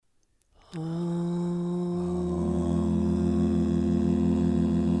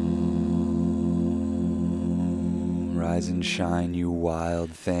Rise and shine, you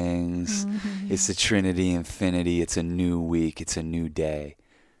wild things. It's the Trinity Infinity. It's a new week. It's a new day.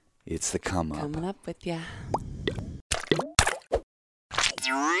 It's the come up. Coming up with ya.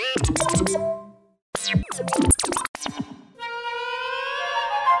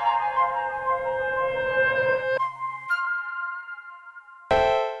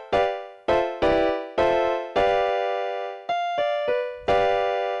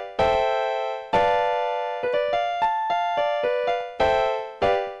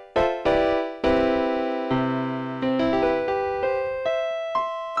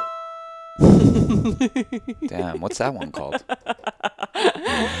 Damn, what's that one called?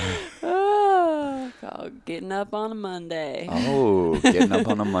 Called Getting Up on a Monday. Oh, Getting Up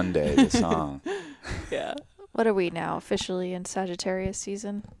on a Monday, the song. Yeah. What are we now? Officially in Sagittarius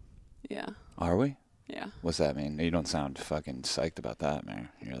season? Yeah. Are we? Yeah. What's that mean? You don't sound fucking psyched about that, man.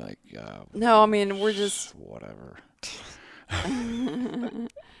 You're like, No, I mean, we're just... whatever.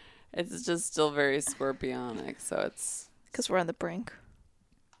 It's just still very scorpionic, so it's... Because we're on the brink.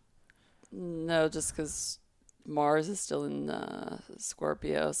 No, just because Mars is still in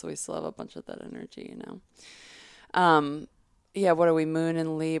Scorpio, so we still have a bunch of that energy, you know. Yeah, what are we? Moon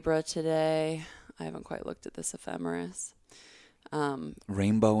in Libra today. I haven't quite looked at this ephemeris.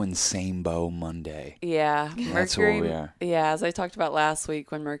 Rainbow and Samebow Monday. Yeah, That's what we are. Yeah, as I talked about last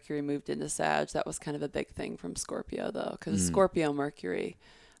week when Mercury moved into Sag, that was kind of a big thing from Scorpio, though, because Scorpio Mercury.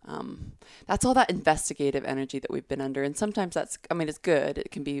 That's all that investigative energy that we've been under. And sometimes that's, I mean, it's good.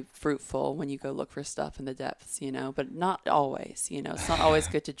 It can be fruitful when you go look for stuff in the depths, you know, but not always, you know, it's not always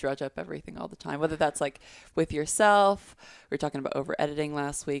good to drudge up everything all the time, whether that's like with yourself. We were talking about over editing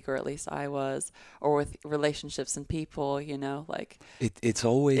last week, or at least I was, or with relationships and people, you know, like It's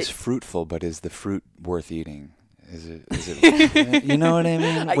always fruitful, but is the fruit worth eating? Is it, you know what I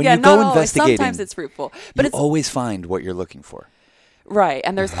mean? When yeah, you go not always. investigating, Sometimes it's fruitful, but you it's always find what you're looking for. right.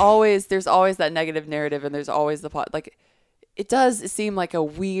 And there's always that negative narrative, and there's always the pot. Like, it does seem like a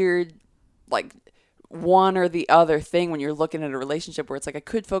weird, like, one or the other thing when you're looking at a relationship where it's like, I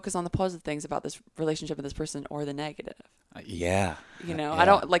could focus on the positive things about this relationship with this person or the negative. Yeah. You know, Yeah. I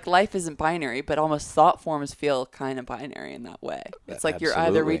don't like, life isn't binary, but almost thought forms feel kind of binary in that way. It's like you're either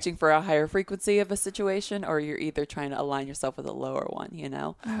Absolutely. reaching for a higher frequency of a situation, or you're either trying to align yourself with a lower one, you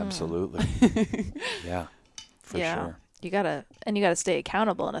know? Absolutely. Yeah. For sure. You gotta stay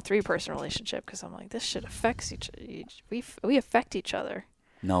accountable in a 3-person relationship, because I'm like, this shit affects we affect each other.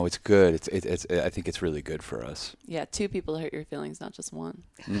 No, it's good. It's. I think it's really good for us. Yeah, 2 people hurt your feelings, not just one.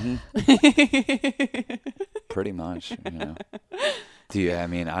 Pretty much. You know. I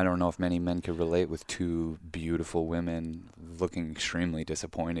mean, I don't know if many men could relate with 2 beautiful women looking extremely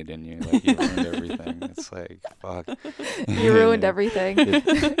disappointed in you. Like, you ruined everything. It's like, fuck. You ruined everything.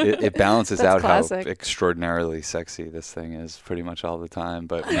 It balances That's out classic. how extraordinarily sexy this thing is pretty much all the time.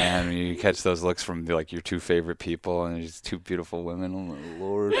 But man, when you catch those looks from like your 2 favorite people and there's 2 beautiful women, oh my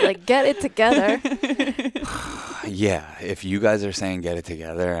Lord. Like, get it together. Yeah, if you guys are saying get it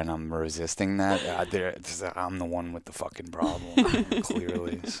together and I'm resisting that, I'm the one with the fucking problem,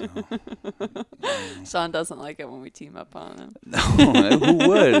 clearly. So. Sean doesn't like it when we team up on him. No, who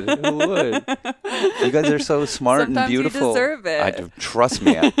would? Who would? You guys are so smart Sometimes and beautiful. you deserve it. Trust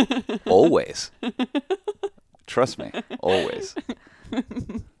me, always. Trust me, always.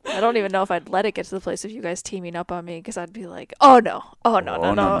 I don't even know if I'd let it get to the place of you guys teaming up on me, because I'd be like, oh no, oh no,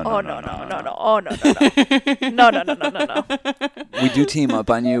 no, no, oh no, no, no, no, oh no, no, no, no, no, no, no. We do team up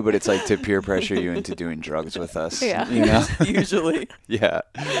on you, but it's like to peer pressure you into doing drugs with us. Yeah. You know? Usually. Yeah.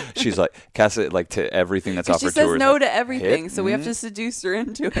 She's like, Cassie, like to everything that's offered She to says her. no like, to everything, hit, so we have to seduce her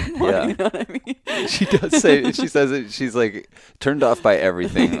into it more, Yeah. you know what I mean? She does say, she says it, she's like turned off by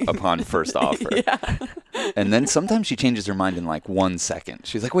everything upon first offer. Yeah. And then sometimes she changes her mind in like 1 second.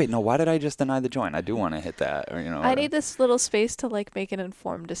 She's like, wait, no, why did I just deny the joint? I do want to hit that. Or, you know. I need this little space to like make an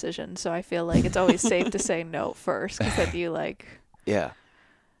informed decision, so I feel like it's always safe to say no first, because then you like, Yeah.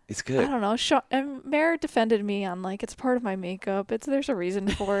 It's I good. don't know. And Mare defended me on like, it's part of my makeup. There's a reason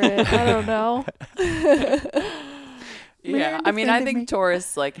for it. I don't know. Yeah, Man I mean, I defended think me.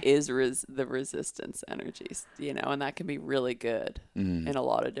 Taurus like is the resistance energies, you know, and that can be really good in a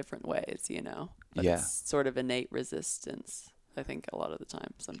lot of different ways, you know. But Yeah. it's sort of innate resistance, I think, a lot of the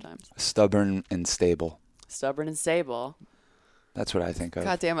time. Sometimes Stubborn and stable. stubborn and stable. That's what I think of.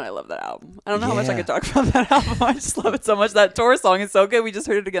 God damn it, I love that album. I don't know how much I Yeah. could talk about that album. I just love it so much. That Taurus song is so good. We just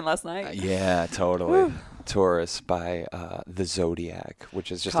heard it again last night. Yeah, totally. Taurus by The Zodiac,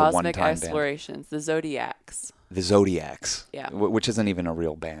 which is just a Cosmic one-time band. Explorations, the Zodiacs. The Zodiacs. Yeah. Which isn't even a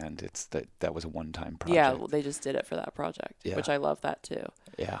real band. It's that was a one-time project. Yeah, well, they just did it for that project, Yeah. which I love that too.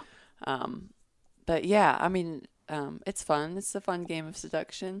 Yeah. But yeah, I mean, It's fun. It's a fun game of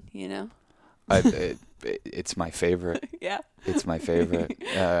seduction, you know? It's my favorite. Yeah. It's my favorite.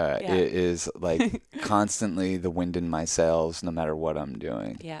 It is like constantly the wind in my sails, no matter what I'm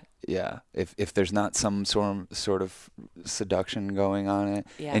doing. Yeah. Yeah. If there's not some sort of seduction going on it,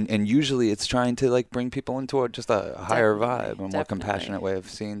 Yeah. and usually it's trying to like bring people into just a higher vibe, a more Definitely. compassionate way of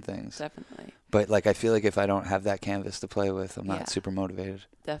seeing things. Definitely. But like I feel like if I don't have that canvas to play with, I'm Yeah. not super motivated.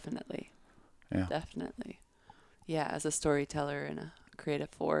 Definitely. Yeah. Definitely. Yeah, as a storyteller and a creative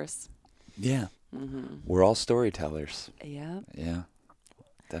force. Yeah. Mm-hmm. We're all storytellers. Yeah. Yeah.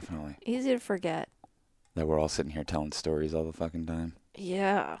 Definitely. Easy to forget. That we're all sitting here telling stories all the fucking time.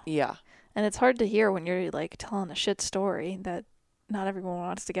 Yeah. Yeah. And it's hard to hear when you're like telling a shit story that not everyone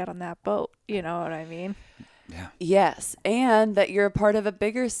wants to get on that boat. You know what I mean? Yeah. Yes. And that you're a part of a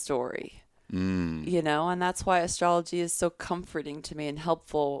bigger story. Mm. You know, and that's why astrology is so comforting to me and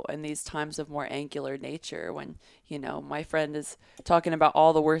helpful in these times of more angular nature when, you know, my friend is talking about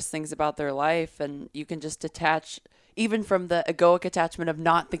all the worst things about their life and you can just detach even from the egoic attachment of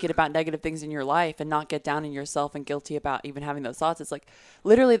not thinking about negative things in your life and not get down in yourself and guilty about even having those thoughts. It's like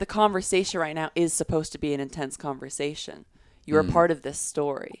literally the conversation right now is supposed to be an intense conversation. You are part of this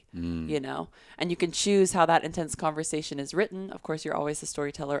story, you know, and you can choose how that intense conversation is written. Of course, you're always a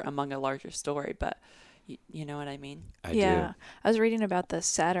storyteller among a larger story, but you know what I mean? I Yeah. do. I was reading about the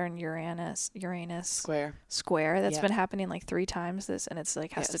Saturn-Uranus square that's Yeah. been happening like 3 times this, and it's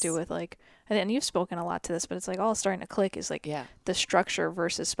like has to do Yes. with like, and you've spoken a lot to this, but it's like all starting to click is like Yeah. the structure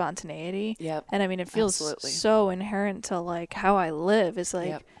versus spontaneity. Yep. And I mean, it feels Absolutely. so inherent to like how I live is like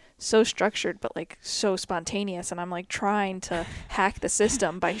Yep. so structured, but like so spontaneous. And I'm like trying to hack the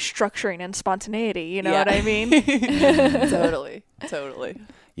system by structuring and spontaneity. You know Yeah. what I mean? Totally. Totally.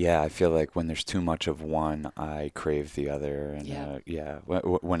 Yeah, I feel like when there's too much of one, I crave the other, and Yeah.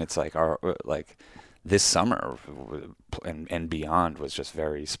 when it's like like this summer and beyond was just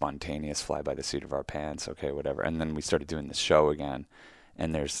very spontaneous, fly by the seat of our pants, okay, whatever. And then we started doing this show again,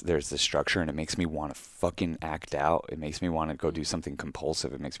 and there's this structure, and it makes me want to fucking act out. It makes me want to go do something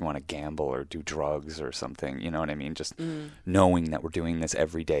compulsive. It makes me want to gamble or do drugs or something. You know what I mean? Just knowing that we're doing this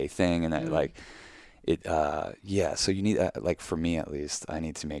everyday thing, and that like. So you need, like for me at least, I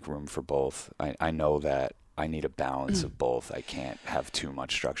need to make room for both. I know that I need a balance of both. I can't have too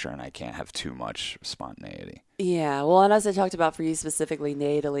much structure and I can't have too much spontaneity. Yeah, well, and as I talked about for you specifically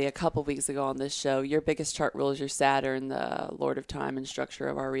natally a couple weeks ago on this show, your biggest chart rule is your Saturn, the Lord of Time and structure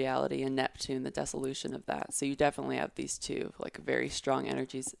of our reality, and Neptune, the dissolution of that. So you definitely have these two, like very strong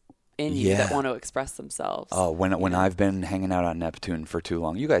energies in you that want to express themselves. Oh, when I've been hanging out on Neptune for too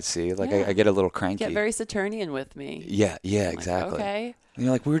long, you guys see, like Yeah. I get a little cranky. Get very Saturnian with me. Yeah, Like, exactly. okay. And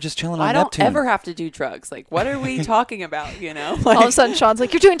you're like, we were just chilling Well, on I don't Neptune. ever have to do drugs. Like, what are we talking about? You know, All of a sudden, Sean's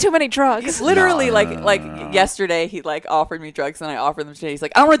like, "You're doing too many drugs." literally, No, like no, no, like no, no. yesterday, he like offered me drugs, and I offered them today. He's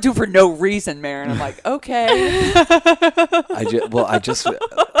like, "I don't want to do it for no reason, Maren." I'm like, "Okay." I just. I-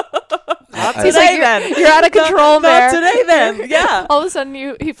 He's Today like, then. "You're out of control, Not Mare." today then. Yeah. All of a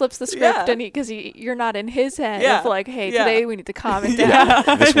sudden, he flips the script, Yeah. and because you're not in his head Yeah. of like, "Hey, Yeah. today we need to calm it down."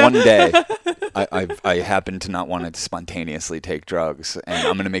 this one day, I happen to not want to spontaneously take drugs, and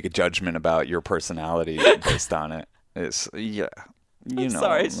I'm going to make a judgment about your personality based on it. You know,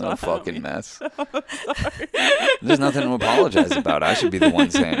 sorry, I'm a Sean. fucking mess. There's nothing to apologize about. I should be the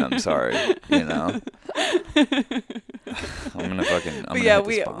one saying I'm sorry. You know, I'm gonna But yeah, hit this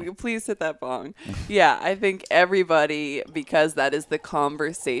we bomb. please hit that bong. Yeah, I think everybody, because that is the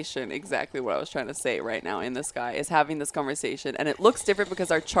conversation, exactly what I was trying to say right now in the sky, is having this conversation. And it looks different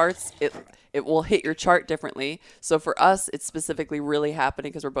because our charts, it will hit your chart differently. So for us, it's specifically really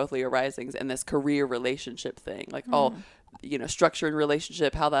happening because we're both Leo risings and this career relationship thing. Like, structure and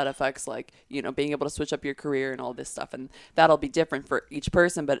relationship, how that affects, like, being able to switch up your career and all this stuff. And that'll be different for each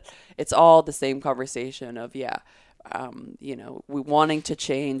person, but it's all the same conversation of, we wanting to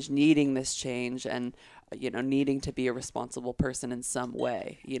change, needing this change, and, needing to be a responsible person in some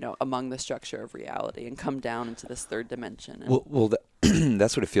way, among the structure of reality and come down into this third dimension. And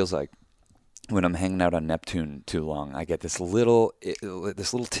That's what it feels like. When I'm hanging out on Neptune too long, I get this little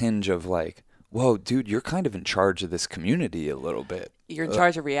tinge of like, whoa, dude, you're kind of in charge of this community a little bit. you're in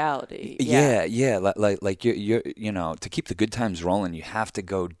charge of reality. Yeah. Like you to keep the good times rolling, you have to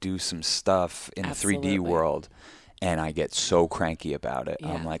go do some stuff in Absolutely. the 3D world. And I get so cranky about it.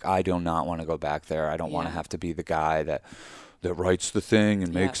 Yeah. I'm like, I do not want to go back there. I don't want to have to be the guy that writes the thing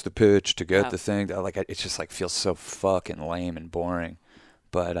and makes the pitch to get the thing. Like, it's just like feels so fucking lame and boring.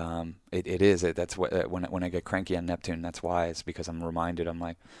 But that's what when I get cranky on Neptune, that's why. It's because I'm reminded. I'm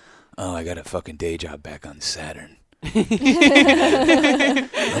like, oh, I got a fucking day job back on Saturn. I'm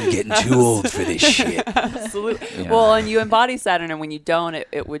getting too old for this shit. Absolutely. You know? Well, and you embody Saturn, and when you don't,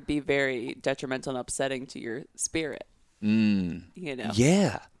 it would be very detrimental and upsetting to your spirit. You know?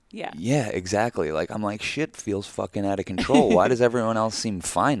 Yeah. Yeah. Yeah, exactly. Like, I'm like, shit feels fucking out of control. Why does everyone else seem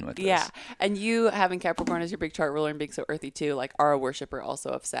fine with this? Yeah. And you having Capricorn as your big chart ruler and being so earthy too, like, are a worshiper also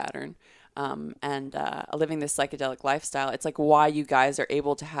of Saturn. And living this psychedelic lifestyle, it's like why you guys are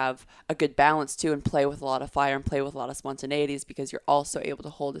able to have a good balance too and play with a lot of fire and play with a lot of spontaneities because you're also able to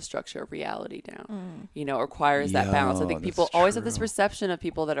hold the structure of reality down. You know, it requires that balance. I think people always have this perception of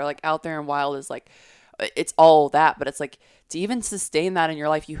people that are like out there and wild is like, it's all that, but it's like to even sustain that in your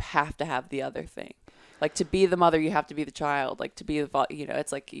life, you have to have the other thing. Like to be the mother, you have to be the child. Like to be the, you know,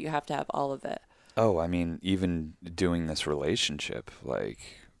 it's like you have to have all of it. Oh, I mean, even doing this relationship, like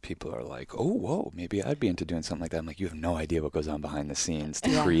people are like, oh, whoa, maybe I'd be into doing something like that. I'm like, you have no idea what goes on behind the scenes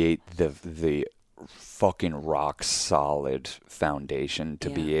to create the fucking rock solid foundation to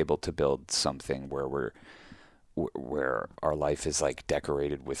be able to build something where our life is like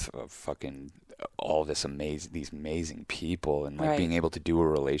decorated with fucking all these amazing people, and like being able to do a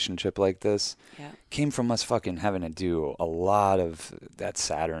relationship like this came from us fucking having to do a lot of that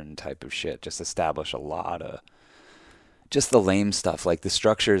Saturn type of shit, just establish a lot of just the lame stuff, like the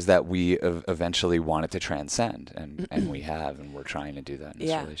structures that we eventually wanted to transcend, and we have, and we're trying to do that in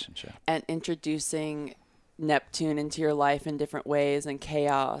this relationship. And introducing Neptune into your life in different ways, and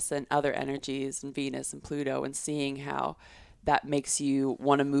chaos and other energies, and Venus and Pluto, and seeing how that makes you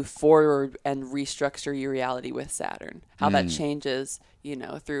want to move forward and restructure your reality with Saturn. How that changes, you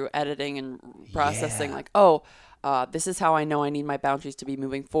know, through editing and processing, like, this is how I know I need my boundaries to be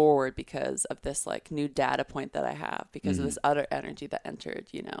moving forward because of this like new data point that I have, because of this other energy that entered,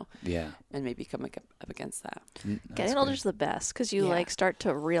 you know, and maybe come up against that. Getting older is the best because you like start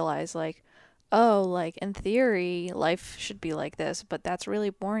to realize like, oh, like in theory, life should be like this, but that's really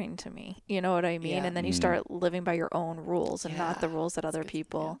boring to me. You know what I mean? And then you start living by your own rules and not the rules that other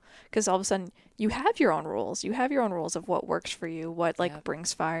people, because all of a sudden you have your own rules. You have your own rules of what works for you, what like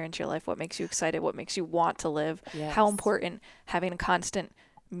brings fire into your life, what makes you excited, what makes you want to live, how important having a constant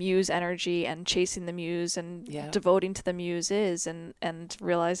muse energy and chasing the muse and devoting to the muse is, and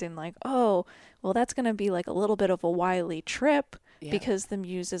realizing like, oh, well, that's going to be like a little bit of a wily trip. Because the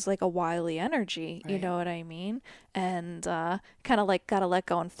muse is like a wily energy, you know what I mean? And kind of like got to let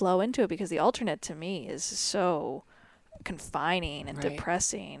go and flow into it, because the alternate to me is so confining and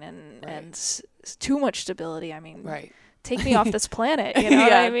depressing and too much stability. I mean, take me off this planet, you know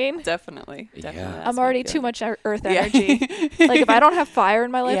what I mean? Definitely. I'm already too much earth energy. Like if I don't have fire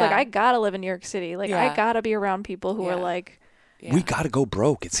in my life, like I got to live in New York City. Like I got to be around people who are like, we got to go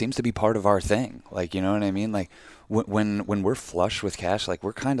broke. It seems to be part of our thing. Like, you know what I mean? Like when we're flush with cash, like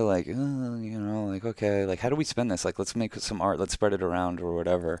we're kind of like, you know, like, okay, like how do we spend this? Like, let's make some art. Let's spread it around or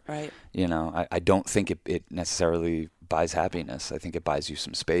whatever. Right. You know, I don't think it necessarily buys happiness. I think it buys you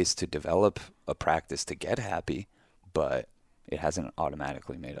some space to develop a practice to get happy, but it hasn't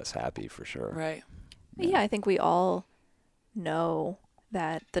automatically made us happy for sure. Right. Yeah, I think we all know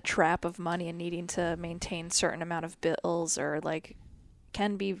that the trap of money and needing to maintain certain amount of bills or like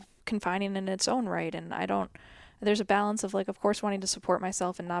can be confining in its own right. And there's a balance of like, of course, wanting to support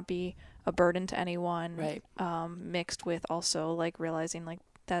myself and not be a burden to anyone, right? Mixed with also like realizing like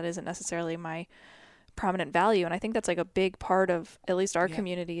that isn't necessarily my prominent value. And I think that's like a big part of at least our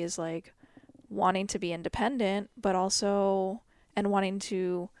community is like wanting to be independent, but also and wanting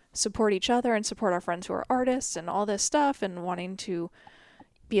to support each other and support our friends who are artists and all this stuff, and wanting to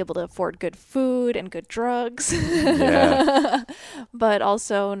be able to afford good food and good drugs, but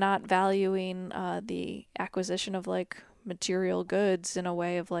also not valuing the acquisition of like material goods in a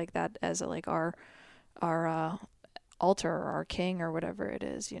way of like that as a, like our altar or our king or whatever it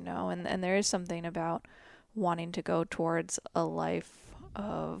is, you know. And there is something about wanting to go towards a life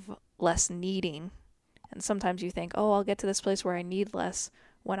of less needing. And sometimes you think, oh, I'll get to this place where I need less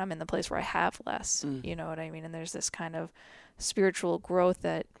when I'm in the place where I have less. You know what I mean? And there's this kind of spiritual growth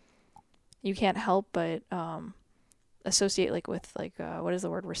that you can't help but associate like with like what is the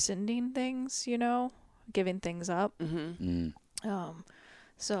word, rescinding things, you know, giving things up.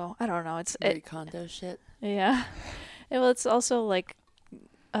 So I don't know, it's very condo shit. Well, it's also like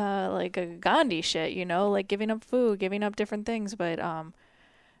a Gandhi shit, you know, like giving up food, giving up different things. But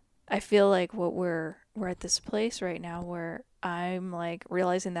I feel like what we're at this place right now where I'm like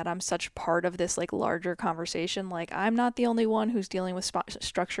realizing that I'm such part of this like larger conversation. Like I'm not the only one who's dealing with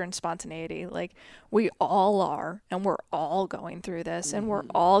structure and spontaneity. Like we all are, and we're all going through this, and we're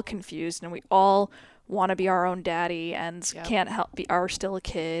all confused, and we all want to be our own daddy and can't help are still a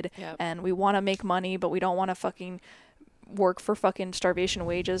kid, and we want to make money, but we don't want to fucking work for fucking starvation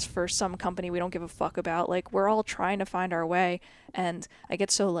wages for some company we don't give a fuck about. Like, we're all trying to find our way, and I get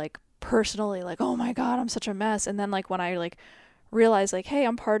so like personally like, oh my God, I'm such a mess. And then like when I like realize like, hey,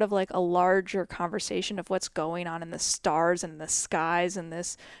 I'm part of like a larger conversation of what's going on in the stars and the skies and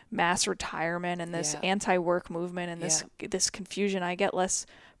this mass retirement and this anti-work movement and this confusion, I get less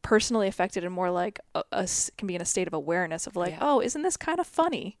personally affected and more like can be in a state of awareness of like, oh, isn't this kind of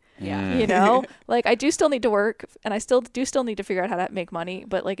funny? You know, like I do still need to work, and I still need to figure out how to make money,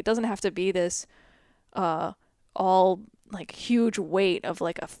 but like it doesn't have to be this all like huge weight of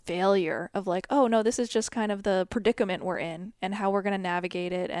like a failure of like, oh no, this is just kind of the predicament we're in and how we're going to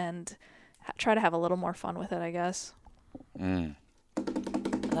navigate it and try to have a little more fun with it, I guess. Love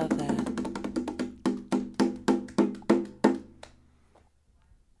that.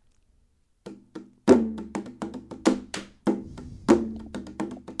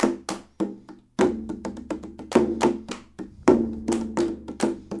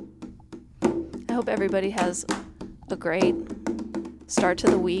 I hope everybody has a great start to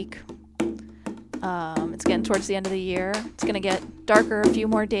the week. It's getting towards the end of the year. It's going to get darker a few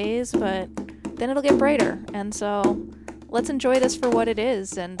more days, but then it'll get brighter. And so let's enjoy this for what it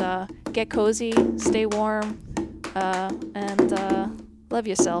is and get cozy, stay warm, and love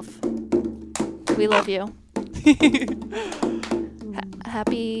yourself. We love you.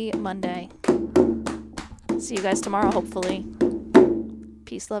 Happy Monday. See you guys tomorrow, hopefully.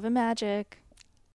 Peace, love, and magic.